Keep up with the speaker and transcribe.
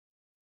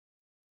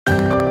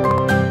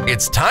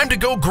It's time to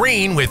go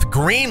green with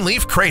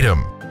Greenleaf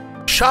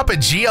Kratom. Shop at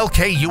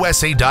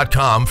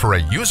glkusa.com for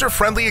a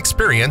user-friendly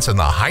experience and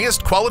the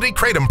highest quality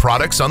kratom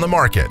products on the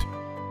market.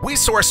 We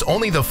source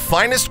only the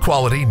finest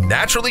quality,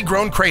 naturally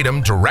grown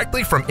kratom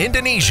directly from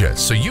Indonesia,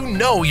 so you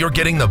know you're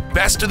getting the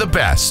best of the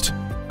best.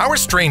 Our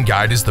strain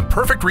guide is the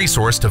perfect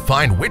resource to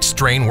find which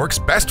strain works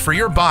best for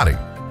your body.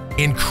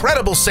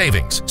 Incredible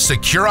savings,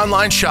 secure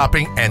online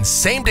shopping, and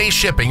same-day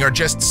shipping are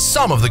just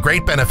some of the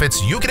great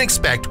benefits you can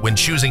expect when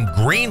choosing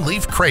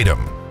Greenleaf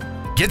Kratom.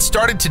 Get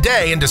started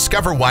today and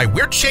discover why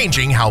we're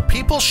changing how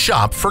people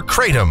shop for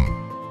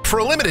kratom. For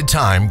a limited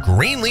time,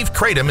 Greenleaf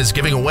Kratom is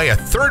giving away a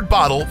third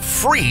bottle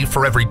free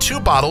for every 2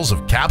 bottles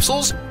of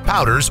capsules,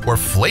 powders, or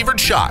flavored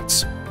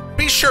shots.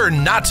 Be sure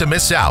not to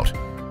miss out.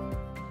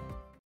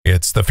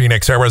 It's the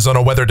Phoenix,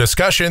 Arizona weather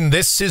discussion.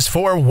 This is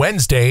for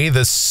Wednesday,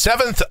 the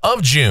 7th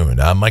of June.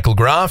 I'm Michael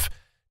Groff.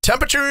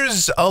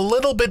 Temperatures a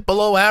little bit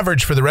below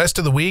average for the rest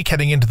of the week,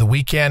 heading into the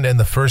weekend and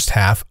the first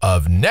half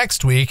of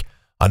next week.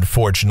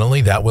 Unfortunately,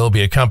 that will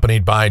be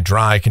accompanied by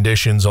dry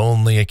conditions,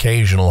 only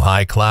occasional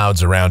high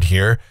clouds around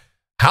here.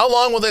 How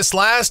long will this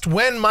last?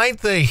 When might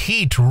the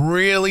heat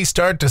really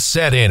start to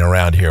set in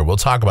around here? We'll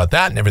talk about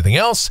that and everything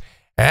else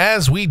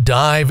as we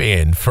dive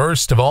in.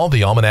 First of all,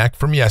 the almanac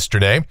from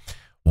yesterday.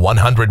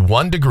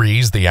 101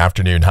 degrees, the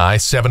afternoon high,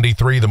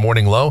 73 the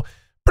morning low,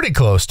 pretty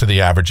close to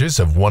the averages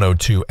of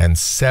 102 and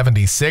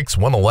 76,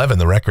 111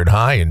 the record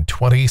high in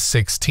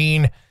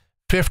 2016,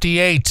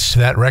 58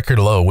 that record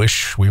low.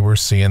 Wish we were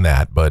seeing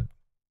that, but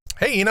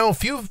hey, you know, a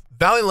few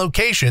valley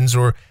locations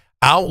or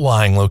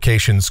outlying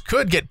locations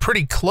could get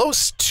pretty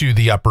close to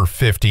the upper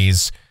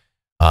 50s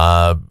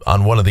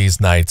on one of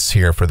these nights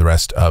here for the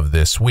rest of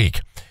this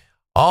week.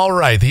 All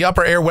right, the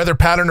upper air weather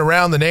pattern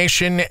around the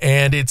nation,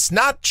 and it's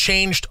not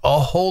changed a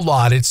whole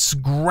lot. It's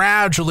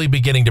gradually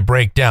beginning to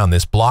break down,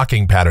 this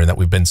blocking pattern that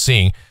we've been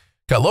seeing.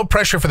 Got low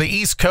pressure for the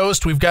East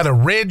Coast. We've got a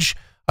ridge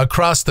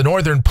across the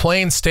northern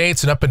plain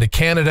states and up into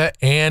Canada,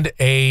 and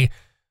a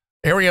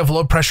area of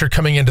low pressure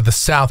coming into the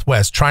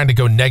southwest, trying to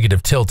go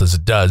negative tilt as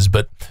it does.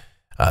 But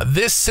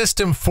this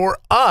system for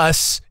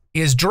us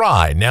is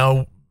dry.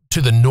 Now, to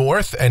the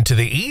north and to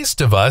the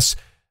east of us,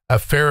 a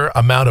fair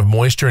amount of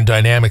moisture and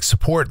dynamic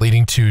support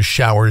leading to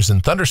showers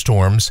and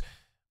thunderstorms.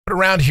 But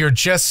around here,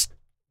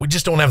 we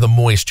just don't have the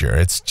moisture.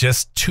 It's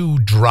just too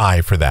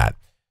dry for that.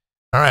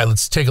 All right,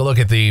 let's take a look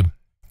at the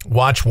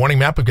watch warning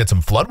map. We've got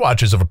some flood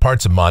watches over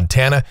parts of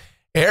Montana.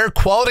 Air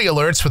quality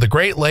alerts for the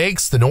Great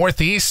Lakes, the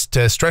Northeast,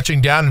 stretching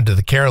down into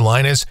the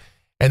Carolinas.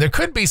 And there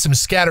could be some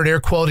scattered air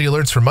quality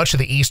alerts for much of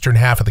the eastern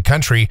half of the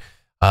country.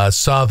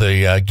 Saw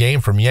the game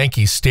from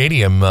Yankee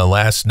Stadium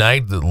last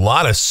night. A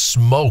lot of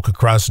smoke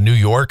across New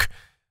York.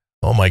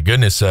 Oh my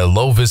goodness,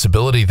 low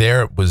visibility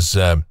there. It was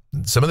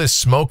some of this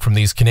smoke from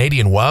these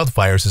Canadian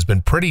wildfires has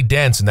been pretty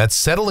dense, and that's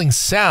settling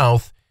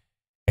south.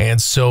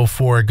 And so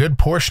for a good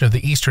portion of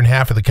the eastern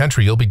half of the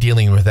country, you'll be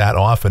dealing with that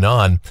off and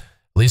on, at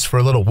least for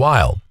a little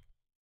while.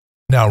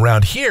 Now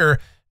around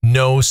here,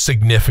 no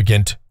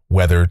significant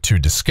weather to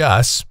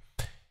discuss.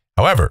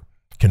 However,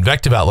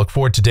 convective outlook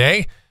for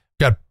today.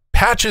 Got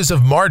patches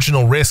of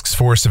marginal risks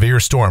for severe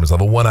storms,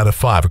 level 1 out of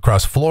 5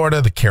 across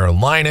Florida, the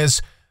Carolinas,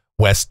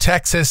 West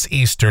Texas,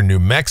 eastern New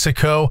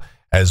Mexico,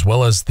 as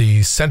well as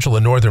the central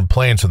and northern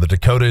plains of the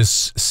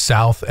Dakotas,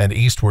 south and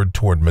eastward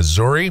toward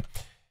Missouri,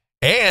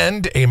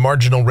 and a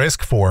marginal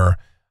risk for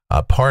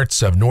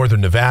parts of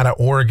northern Nevada,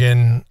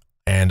 Oregon,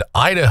 and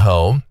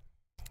Idaho.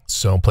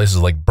 So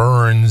places like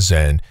Burns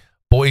and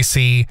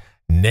Boise,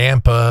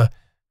 Nampa,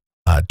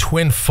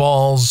 Twin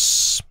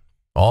Falls,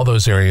 all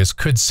those areas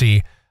could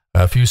see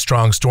a few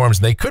strong storms,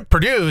 and they could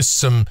produce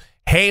some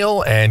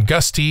hail and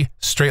gusty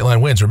straight-line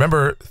winds.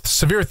 Remember,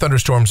 severe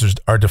thunderstorms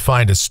are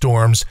defined as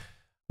storms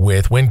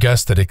with wind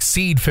gusts that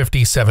exceed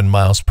 57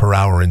 miles per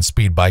hour in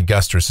speed by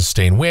gust or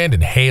sustained wind,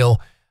 and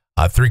hail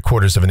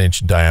 3/4 of an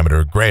inch in diameter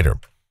or greater.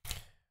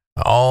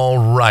 All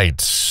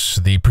right,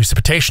 the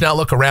precipitation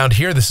outlook around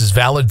here, this is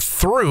valid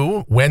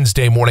through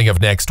Wednesday morning of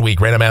next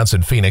week. Rain amounts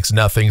in Phoenix,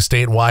 nothing.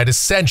 Statewide,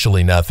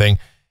 essentially nothing.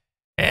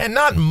 And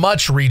not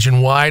much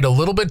region-wide, a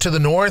little bit to the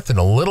north and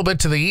a little bit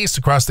to the east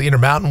across the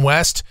Intermountain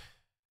West.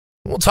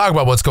 We'll talk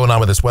about what's going on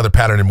with this weather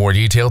pattern in more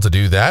detail. To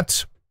do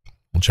that,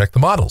 we'll check the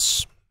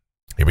models.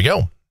 Here we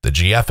go. The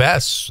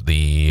GFS,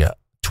 the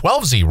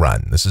 12Z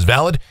run. This is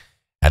valid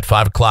at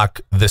 5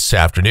 o'clock this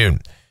afternoon.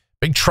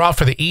 Big trough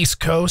for the East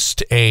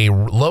Coast, a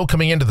low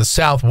coming into the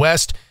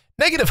southwest,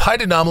 negative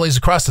height anomalies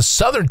across the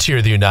southern tier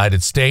of the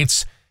United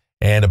States,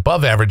 and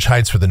above average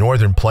heights for the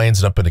northern plains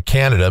and up into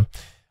Canada.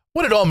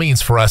 What it all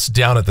means for us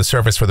down at the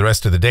surface for the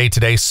rest of the day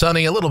today: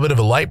 sunny, a little bit of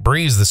a light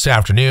breeze this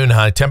afternoon,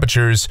 high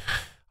temperatures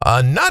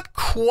not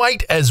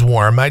quite as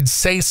warm. I'd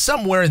say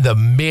somewhere in the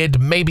mid,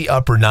 maybe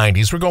upper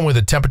 90s. We're going with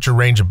a temperature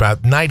range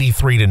about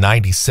 93 to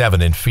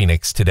 97 in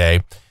Phoenix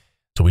today,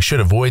 so we should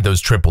avoid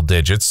those triple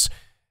digits.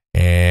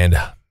 And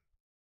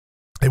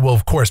it will,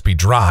 of course, be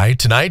dry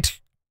tonight.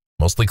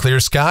 Mostly clear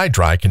sky,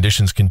 dry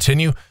conditions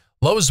continue.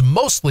 Lows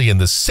mostly in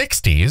the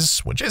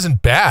 60s, which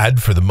isn't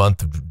bad for the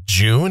month of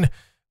June.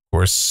 Of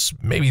course,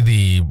 maybe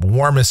the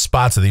warmest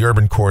spots of the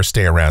urban core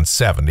stay around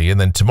 70. And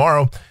then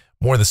tomorrow,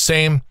 more of the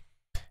same.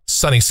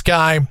 Sunny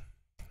sky,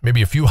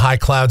 maybe a few high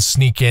clouds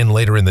sneak in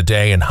later in the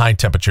day, and high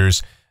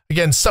temperatures,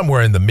 again,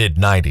 somewhere in the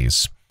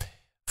mid-90s.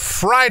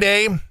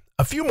 Friday,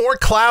 a few more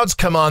clouds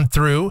come on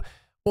through.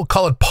 We'll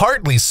call it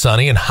partly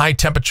sunny, and high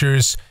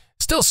temperatures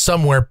still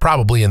somewhere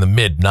probably in the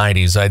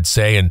mid-90s, I'd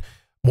say, and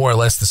more or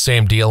less the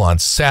same deal on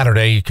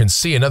Saturday. You can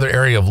see another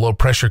area of low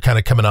pressure kind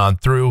of coming on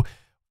through.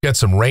 Got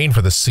some rain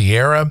for the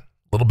Sierra, a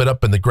little bit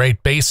up in the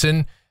Great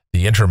Basin,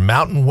 the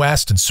Intermountain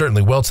West, and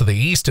certainly well to the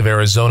east of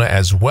Arizona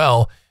as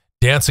well.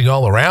 Dancing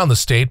all around the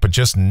state, but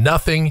just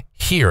nothing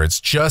here.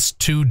 It's just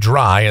too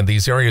dry, and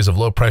these areas of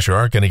low pressure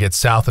aren't going to get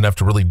south enough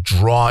to really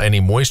draw any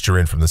moisture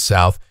in from the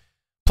south.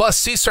 Plus,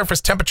 sea surface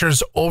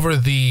temperatures over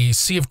the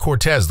Sea of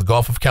Cortez, the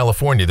Gulf of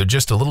California, they're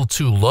just a little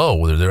too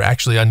low. They're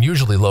actually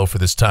unusually low for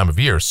this time of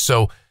year.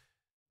 So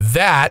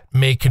that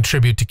may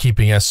contribute to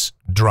keeping us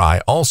dry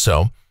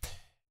also.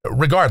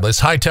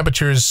 Regardless, high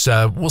temperatures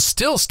will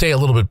still stay a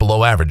little bit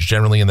below average,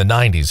 generally in the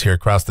 90s here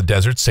across the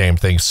desert. Same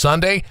thing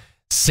Sunday,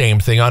 same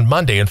thing on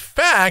Monday. In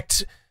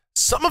fact,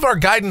 some of our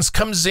guidance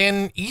comes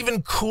in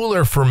even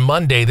cooler for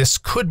Monday. This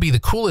could be the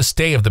coolest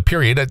day of the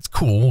period. It's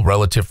cool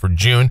relative for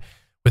June,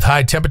 with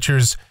high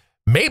temperatures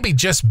maybe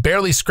just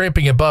barely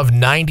scraping above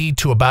 90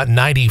 to about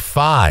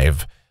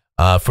 95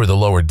 for the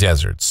lower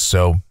deserts.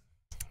 So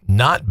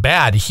not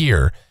bad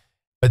here.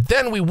 But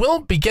then we will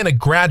begin a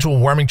gradual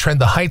warming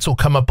trend. The heights will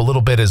come up a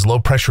little bit as low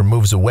pressure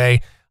moves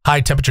away. High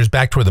temperatures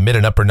back toward the mid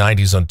and upper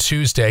 90s on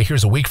Tuesday.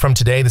 Here's a week from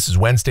today. This is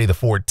Wednesday the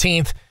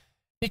 14th.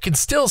 You can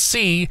still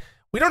see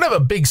we don't have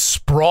a big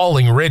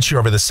sprawling ridge here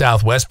over the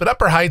southwest, but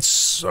upper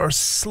heights are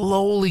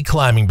slowly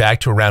climbing back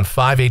to around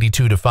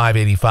 582 to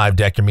 585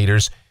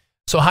 decameters.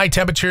 So high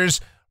temperatures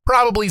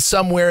probably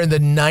somewhere in the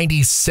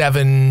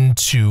 97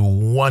 to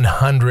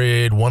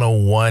 100,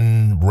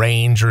 101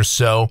 range or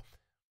so.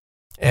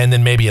 And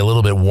then maybe a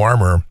little bit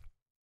warmer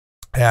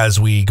as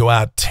we go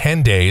out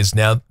 10 days.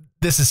 Now,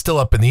 this is still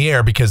up in the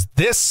air because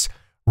this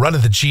run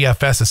of the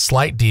GFS is a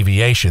slight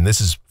deviation. This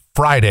is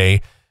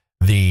Friday,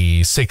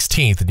 the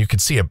 16th, and you can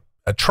see a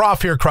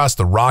trough here across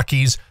the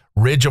Rockies,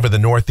 ridge over the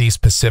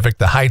Northeast Pacific.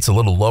 The height's a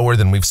little lower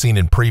than we've seen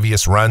in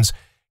previous runs.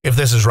 If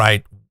this is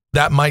right,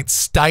 that might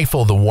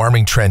stifle the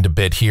warming trend a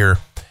bit here,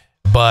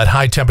 but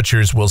high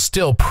temperatures will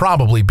still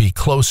probably be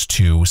close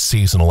to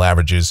seasonal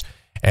averages,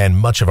 and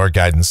much of our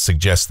guidance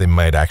suggests they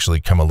might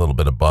actually come a little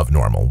bit above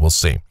normal. We'll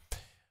see.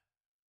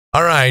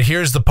 All right,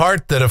 here's the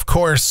part that, of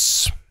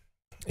course,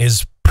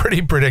 is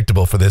pretty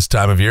predictable for this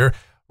time of year.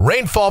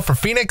 Rainfall for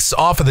Phoenix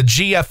off of the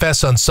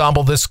GFS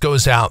ensemble. This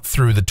goes out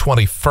through the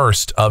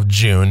 21st of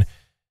June.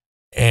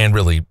 And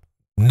really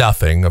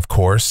nothing, of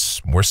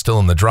course. We're still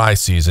in the dry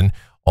season,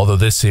 although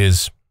this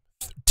is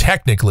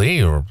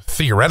technically or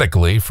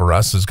theoretically for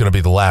us is going to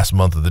be the last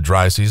month of the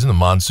dry season. The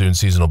monsoon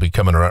season will be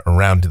coming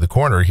around to the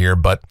corner here,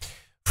 but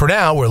for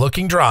now, we're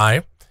looking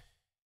dry.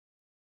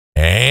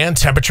 And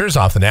temperatures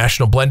off the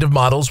national blend of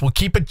models will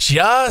keep it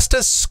just a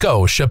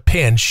skosh, a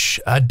pinch,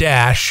 a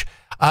dash,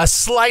 a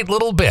slight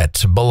little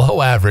bit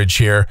below average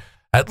here,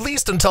 at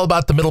least until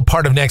about the middle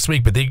part of next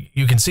week. But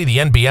you can see the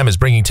NBM is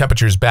bringing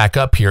temperatures back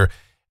up here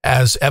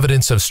as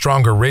evidence of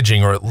stronger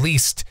ridging, or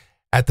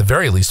at the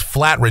very least,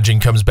 flat ridging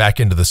comes back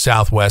into the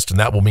southwest, and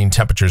that will mean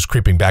temperatures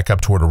creeping back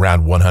up toward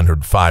around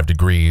 105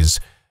 degrees.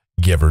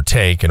 Give or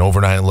take, and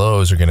overnight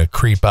lows are going to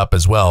creep up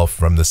as well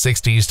from the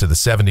 60s to the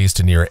 70s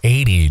to near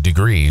 80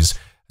 degrees,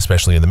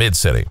 especially in the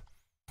mid-city.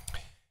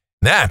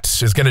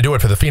 That is going to do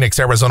it for the Phoenix,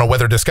 Arizona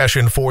weather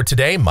discussion for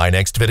today. My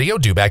next video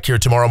due back here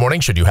tomorrow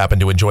morning. Should you happen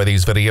to enjoy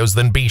these videos,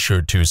 then be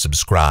sure to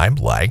subscribe,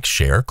 like,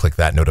 share, click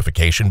that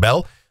notification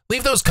bell.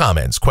 Leave those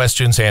comments,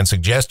 questions, and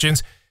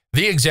suggestions.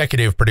 The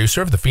executive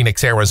producer of the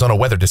Phoenix, Arizona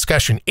weather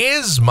discussion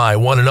is my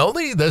one and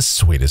only, the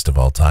sweetest of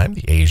all time,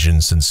 the Asian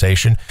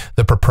sensation,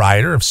 the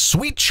proprietor of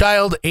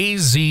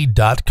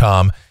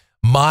SweetChildAZ.com,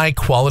 my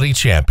quality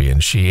champion.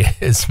 She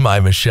is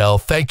my Michelle.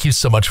 Thank you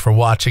so much for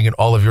watching and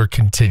all of your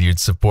continued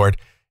support.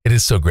 It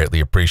is so greatly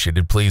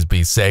appreciated. Please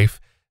be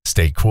safe,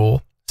 stay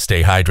cool,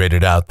 stay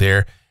hydrated out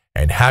there,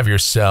 and have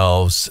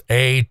yourselves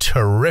a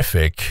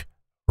terrific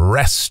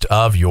rest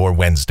of your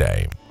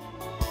Wednesday.